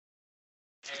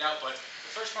handout, but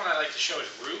the first one I'd like to show is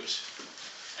Roos.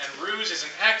 And Roos is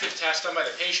an active test done by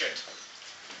the patient.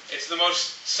 It's the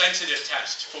most sensitive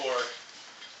test for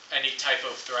any type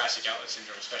of thoracic outlet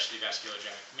syndrome, especially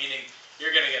vasculogenic, meaning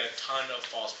you're going to get a ton of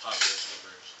false positives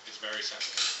with Roos. It's very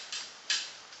sensitive.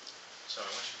 So I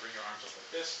want you to bring your arms up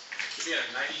like this. You'll be in a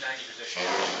 90-90 position,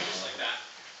 just like that.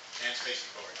 Hands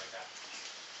facing forward like that.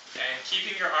 And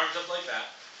keeping your arms up like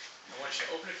that, I want you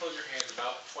to open and close your hands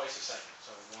about twice a second.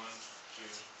 So 1, 2,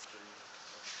 3,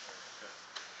 4, good.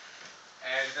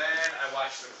 And then I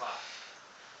watch the clock.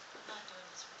 I'm not doing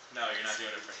this for 3 No, you're not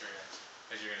doing it for 3 minutes,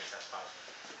 because you're going to test positive.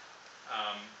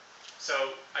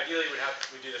 So ideally we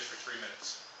do this for 3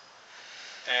 minutes.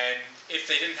 And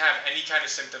if they didn't have any kind of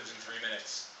symptoms in 3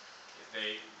 minutes,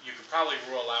 you could probably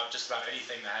rule out just about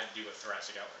anything that had to do with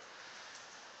thoracic outlet.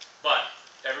 But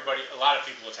a lot of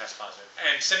people will test positive.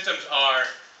 And symptoms are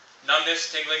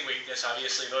numbness, tingling, weakness,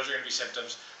 obviously those are going to be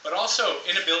symptoms. But also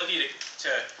inability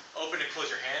to open and close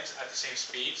your hands at the same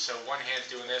speed. So one hand's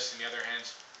doing this and the other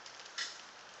hand's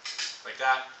like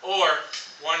that. Or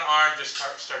one arm just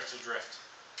starts to drift.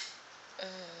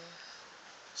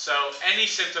 So any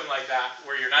symptom like that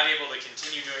where you're not able to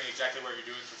continue doing exactly what you're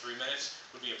doing for 3 minutes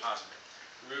would be a positive.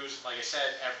 Roos, like I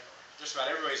said, just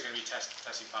about everybody's going to be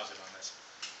testing positive on this.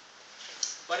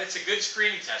 But it's a good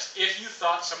screening test. If you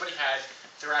thought somebody had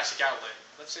thoracic outlet,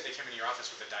 let's say they came into your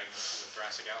office with a diagnosis of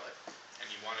thoracic outlet, and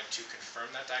you wanted to confirm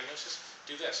that diagnosis,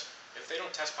 do this. If they don't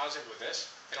test positive with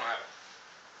this, they don't have it.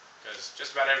 Because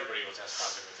just about everybody will test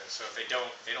positive with this. So if they don't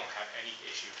have any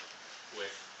issue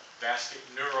with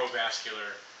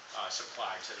neurovascular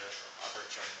supply to the upper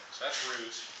joint. So that's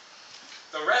Roos.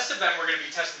 The rest of them we're going to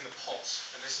be testing the pulse,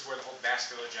 and this is where the whole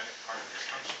vasculogenic part of this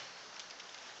comes from.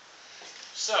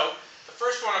 So the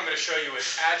first one I'm going to show you is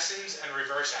Adson's and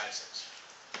reverse Adson's.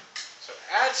 So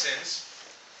Adson's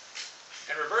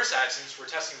and reverse Adson's,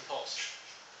 we're testing the pulse.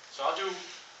 So I'll do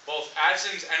both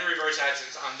Adson's and reverse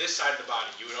Adson's on this side of the body.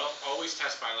 You would always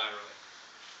test bilaterally.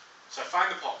 So I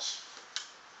find the pulse.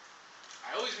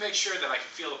 I always make sure that I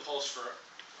can feel the pulse for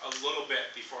a little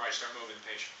bit before I start moving the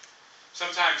patient.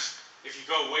 Sometimes, if you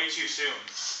go way too soon,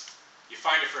 you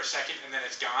find it for a second and then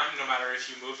it's gone, no matter if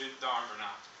you moved the arm or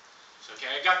not. So, okay,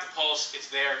 I got the pulse,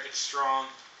 it's there, it's strong,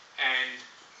 and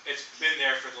it's been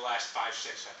there for the last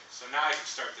 5-6 seconds. So now I can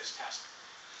start this test.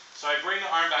 So I bring the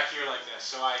arm back here like this.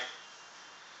 So I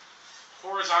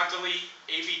horizontally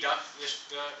abduct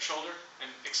the shoulder and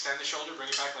extend the shoulder, bring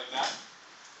it back like that.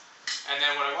 And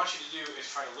then what I want you to do is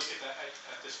try to look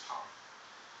at this palm.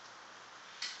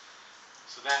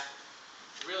 So that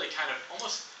really kind of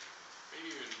almost, maybe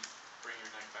even bring your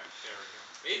neck back. There we go.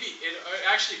 Maybe it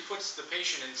actually puts the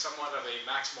patient in somewhat of a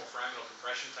maximal foraminal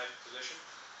compression type of position.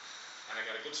 And I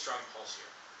got a good strong pulse here.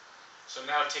 So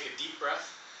now take a deep breath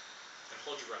and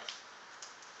hold your breath.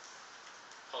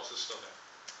 Pulse is still there.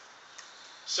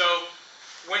 So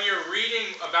when you're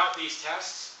reading about these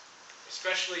tests,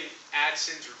 especially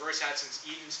Adson's, reverse Adson's,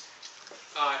 Eden's,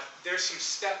 there's some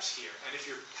steps here. And if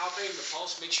you're palpating the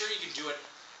pulse, make sure you can do it.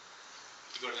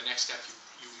 You go to the next step,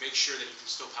 you make sure that you can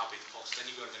still palpate the pulse. Then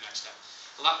you go to the next step.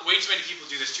 Way too many people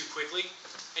do this too quickly,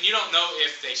 and you don't know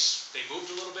if they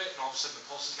moved a little bit and all of a sudden the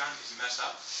pulse is gone because you messed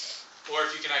up, or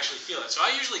if you can actually feel it. So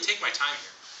I usually take my time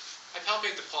here. I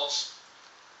palpate the pulse.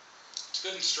 It's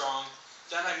good and strong.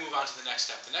 Then I move on to the next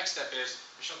step. The next step is,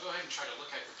 Michelle, go ahead and try to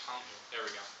look at your palm here. There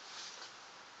we go.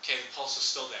 Okay, the pulse is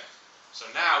still there. So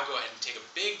now go ahead and take a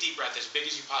big deep breath, as big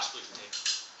as you possibly can take,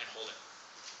 and hold it.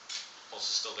 Pulse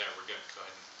is still there. We're good. Go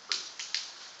ahead and breathe.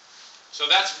 So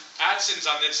that's Adson's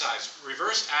on this side.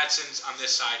 Reverse Adson's on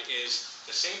this side is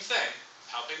the same thing,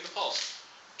 palpating the pulse.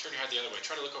 Turn your head the other way.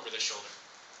 Try to look over this shoulder.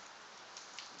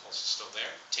 Pulse is still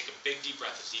there. Take a big deep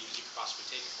breath, as deep as you can possibly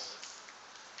take, and hold it.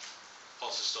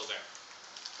 Pulse is still there.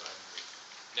 Go ahead and breathe.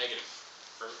 Negative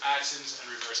for Adson's and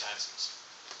reverse Adson's.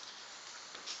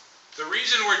 The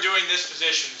reason we're doing this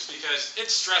position is because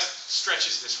it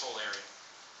stretches this whole area.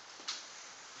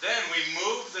 Then we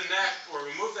move the neck, or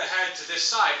we move the head to this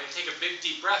side and take a big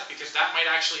deep breath, because that might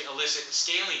actually elicit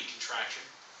scalene contraction.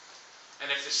 And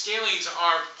if the scalenes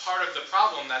are part of the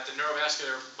problem that the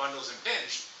neurovascular bundle is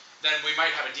impinged, then we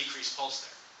might have a decreased pulse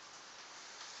there.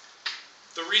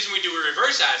 The reason we do a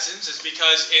reverse Adson's is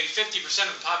because in 50%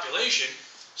 of the population,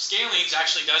 scalenes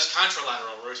actually does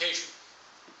contralateral rotation,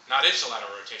 not ipsilateral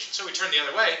rotation. So we turn the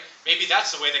other way. Maybe that's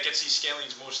the way that gets these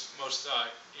scalenes most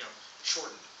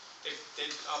shortened.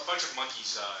 A bunch of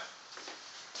monkeys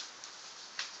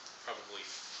probably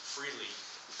freely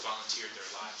volunteered their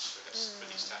lives for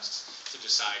these tests to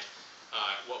decide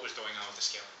what was going on with the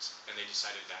scalenes, and they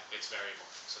decided that it's variable.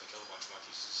 So they killed a bunch of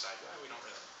monkeys to decide, well, we don't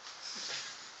really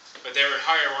know. But they were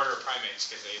higher order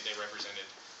primates because they represented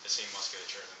the same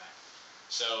musculature in the neck.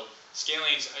 So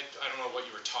scalenes, I don't know what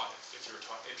you were taught, if you were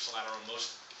taught ipsilateral.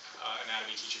 Most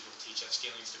anatomy teachers will teach that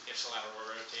scalenes do ipsilateral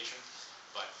rotation,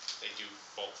 but they do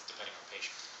both depending on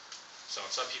patient. So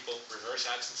on some people, reverse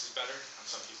Adson's is better. On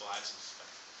some people, Adson's is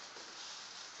better.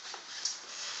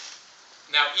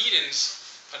 Now Eden's,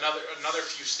 another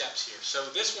few steps here. So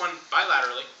this one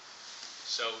bilaterally,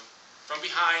 so from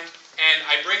behind, and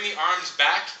I bring the arms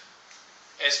back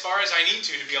as far as I need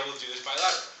to be able to do this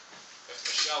bilaterally. If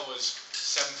Michelle was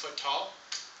 7 foot tall,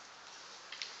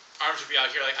 arms would be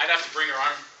out here. Like I'd have to bring her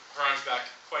arms back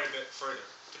quite a bit further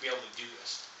to be able to do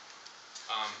this.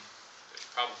 There's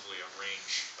probably a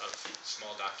range of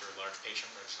small doctor, large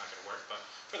patient where it's not going to work, but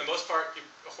for the most part, you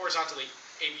horizontally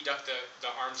abduct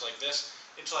the arms like this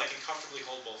until I can comfortably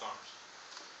hold both arms.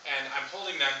 And I'm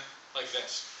holding them like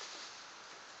this.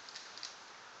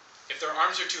 If their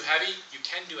arms are too heavy, you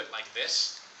can do it like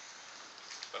this,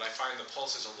 but I find the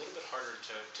pulse is a little bit harder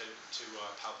to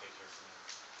palpate here for me.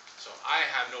 So I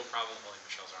have no problem holding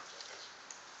Michelle's arms like this.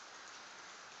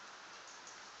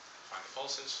 Find the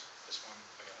pulses. This one,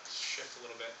 I gotta shift a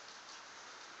little bit.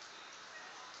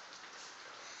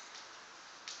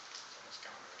 It's almost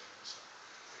gone already.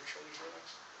 Are your shoulders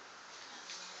relaxed?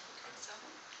 I think so.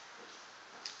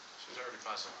 She's already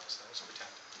positive on this, then let's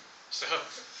pretend. So,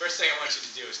 first thing I want you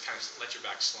to do is kind of let your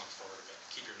back slump forward a bit.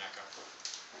 Keep your neck up.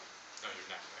 No, your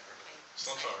neck. Okay.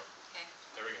 Slump forward. Okay.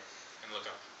 There we go. And look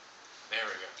up. There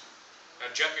we go.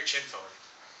 Now jut your chin forward.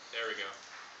 There we go.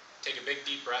 Take a big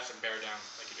deep breath and bear down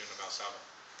like you're doing a Valsalva.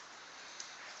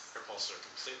 Her pulses are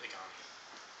completely gone.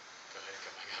 Go ahead and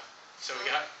come back up. So we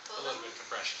got a little bit of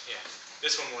compression. Yeah.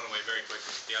 This one went away very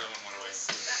quickly. The other one went away.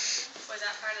 Was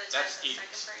that part of the That's test, the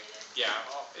Eden's. second part you did? Yeah,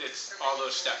 it's all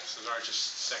those steps. Those aren't just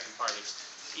the second part. It's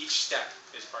each step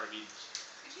is part of Eden's.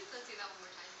 Could you go through that one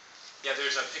more time? Yeah,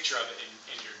 there's a picture of it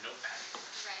in your notepad.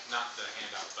 Right. Not the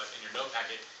handout, but in your note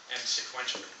packet and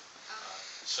sequentially.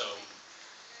 So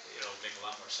it'll make a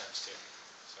lot more sense too.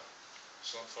 So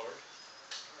slump forward.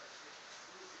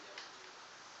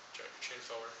 Jut your chin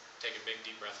forward. Take a big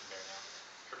deep breath and bear down.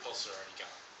 Her pulses are already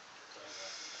gone.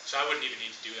 So I wouldn't even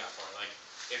need to do that far. Like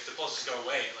if the pulses go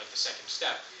away at like the second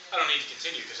step, I don't need to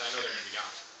continue because I know they're going to be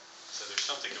gone. So there's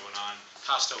something going on,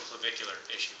 costoclavicular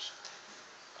issues.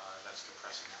 That's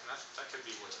compressing that. And that could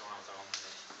be what's going on with the ulnar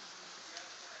nerve.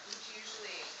 Would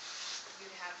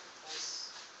you'd have the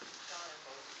pulse gone on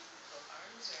both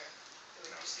arms, or it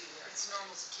would just be one? It's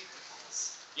normal to keep the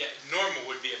pulse. Yeah, normal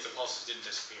would be if the pulses didn't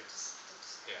disappear.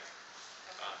 Yeah.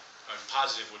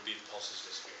 Positive would be the pulses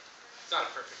disappear. It's not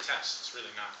a perfect test. It's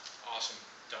really not awesome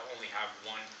to only have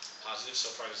one positive.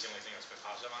 So far, that's the only thing that's been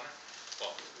positive on her.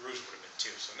 Well, Roos would have been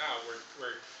 2. So now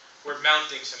we're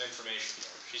mounting some information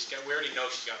here. We already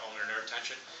know she's got ulnar nerve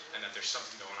tension and that there's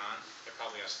something going on. It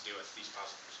probably has to do with these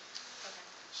positives. Okay.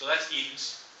 So that's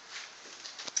Eden's.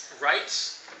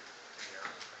 Wright's.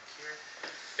 Here.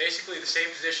 Basically the same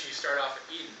position you start off at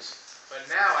Eden's, but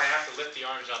now I have to lift the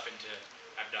arms up into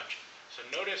abduction. So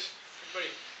notice,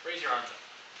 everybody, raise your arms up.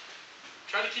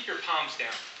 Try to keep your palms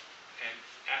down and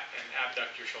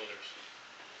abduct your shoulders.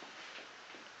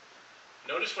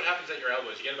 Notice what happens at your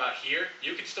elbows. You get about here.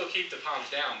 You can still keep the palms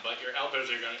down, but your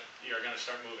elbows are going to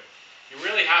start moving. You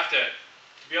really have to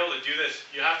be able to do this,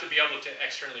 you have to be able to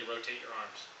externally rotate your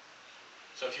arms.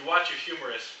 So if you watch your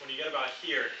humerus, when you get about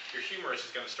here, your humerus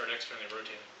is going to start externally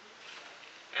rotating.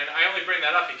 And I only bring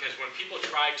that up because when people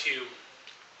try to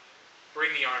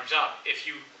bring the arms up, if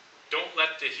you don't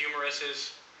let the humeri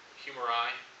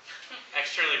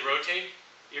externally rotate,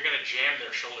 you're going to jam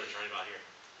their shoulders right about here.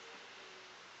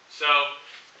 So,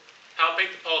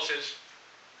 palpate the pulses,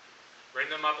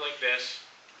 bring them up like this,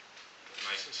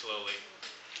 nice and slowly,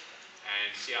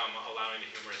 and see how I'm allowing the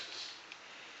humerus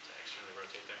to externally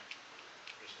rotate there.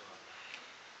 Just allow that.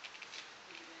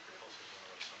 Your pulses want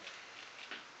to go somewhere.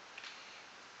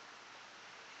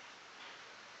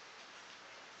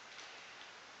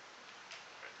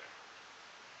 Right there.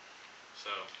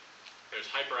 So, there's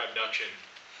hyperabduction.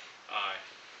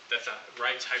 That's a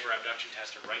Wright's hyperabduction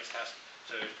test or Wright's test.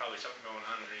 So there's probably something going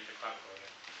on underneath the clavicle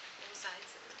again. Both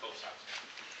sides. Both sides,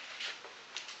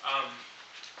 yeah.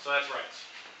 So that's Wright's.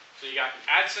 So you got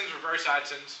Adson's, reverse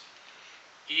Adson's,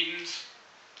 Eden's,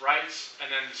 Wright's, and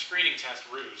then the screening test,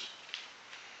 Roos.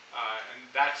 And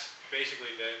that's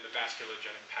basically the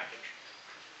vasculogenic package.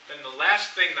 Then the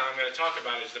last thing that I'm going to talk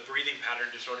about is the breathing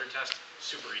pattern disorder test.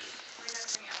 Super easy.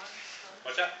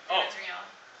 What's that? Oh. Yeah.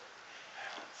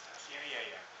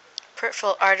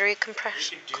 Peripheral artery We can do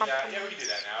that. Yeah, we can do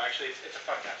that now. Actually, it's a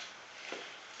fun test.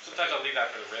 Sometimes I'll leave that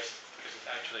for the wrist because it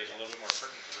actually is a little bit more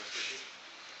pertinent to wrist issue.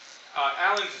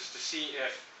 Allen's is to see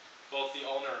if both the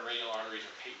ulnar and radial arteries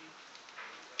are patent.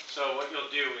 So what you'll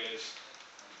do is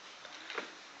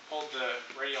hold the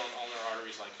radial and ulnar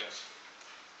arteries like this.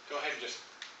 Go ahead and just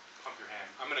pump your hand.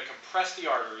 I'm going to compress the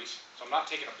arteries, so I'm not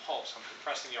taking a pulse. I'm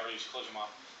compressing the arteries, close them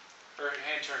off. Her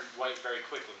hand turned white very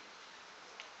quickly.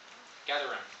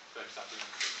 Gather around. Go ahead and stop doing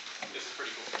it. This is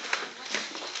pretty cool.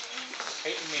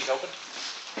 Patent means open.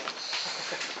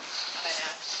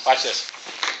 Watch this.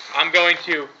 I'm going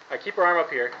to, I keep her arm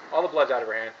up here, all the blood's out of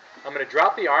her hand. I'm going to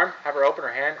drop the arm, have her open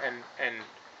her hand, and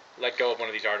let go of one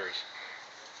of these arteries.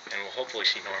 And we'll hopefully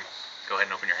see normal. Go ahead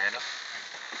and open your hand up.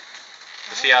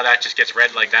 You see how that just gets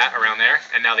red like that around there?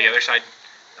 And now the other side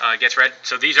gets red.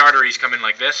 So these arteries come in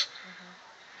like this,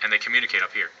 and they communicate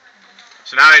up here.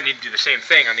 So now I need to do the same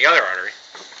thing on the other artery.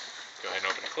 Go ahead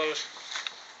and open and close.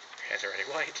 Your hand's already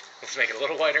white. Let's make it a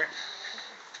little whiter.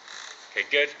 Okay,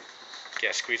 good.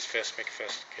 Yeah, squeeze the fist, make a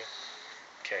fist. Good.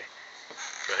 Okay.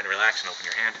 Go ahead and relax and open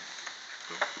your hand.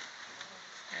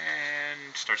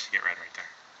 And starts to get red right there.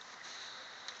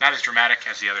 Not as dramatic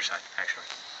as the other side, actually.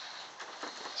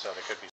 So there could be